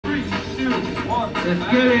Let's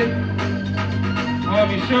get it.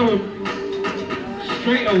 Harvey, show him.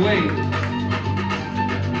 Straight away.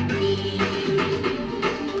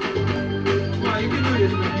 Come on, you can do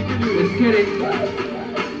this, man. You can do this. Let's get it.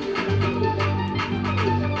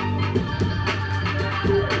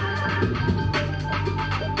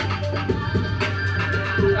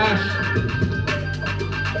 Ash.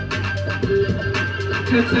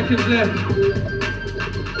 10 seconds left.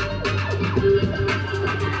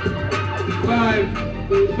 5,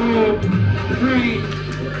 4, 3,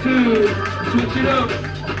 2, switch it up.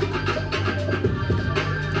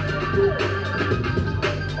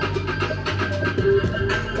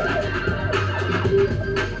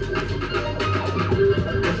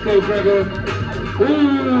 Let's go, Gregor.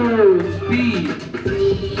 Ooh, speed.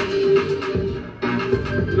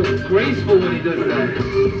 Looks graceful when he does that.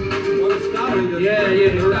 What a style he does. Yeah,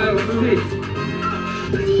 that was sick.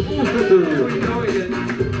 Ooh,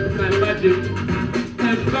 man, magic.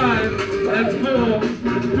 And 5, and 4,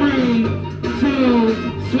 3, 2,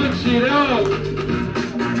 switch it up.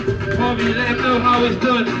 Harvey, let him know how it's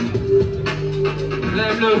done. Let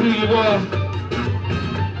him know who you are.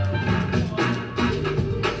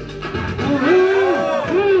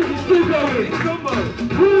 He's still going. Combo.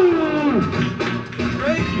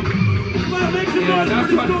 Crazy. Come on, make some noise.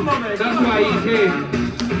 That's why he's here.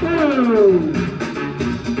 Ooh.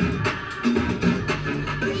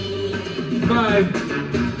 5,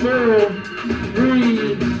 4,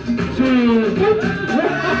 3, 2.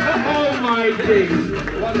 Oh my days.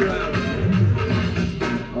 One round.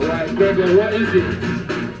 Alright, Gregor, what is it?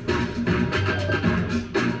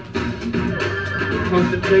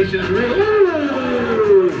 Concentration is real.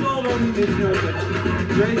 Ooh. So long in this note.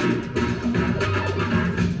 Crazy.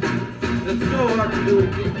 That's so hard to do it.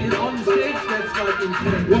 And on stage, that's like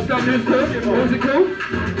insane. What's that new stuff? What's it called?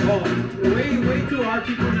 Oh, way too hard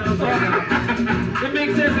people now. It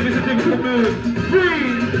makes sense if it's a difficult move. 3,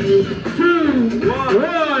 2, 1.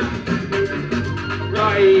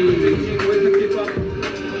 Right. With the keep up.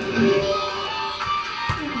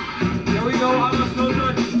 There we go. Almost no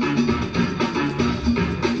touch.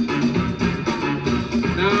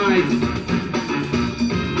 Nice.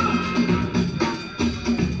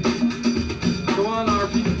 Come on,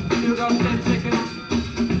 Harvey. Still got 10 seconds.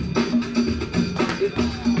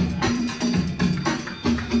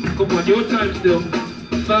 Come on, your time still.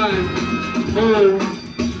 5, 4,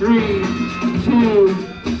 3, 2,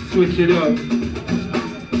 switch it up.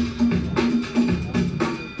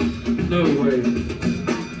 No way.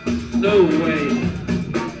 No way.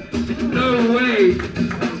 No way.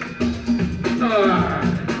 Ah.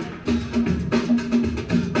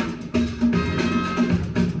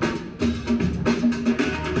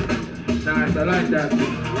 Nice, I like that.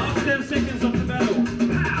 Last 10 seconds of the battle.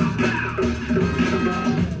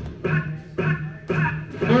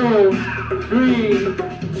 4, 3,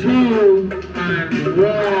 2, and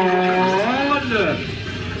 1.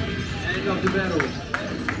 End of the battle.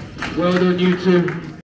 Well done, you two.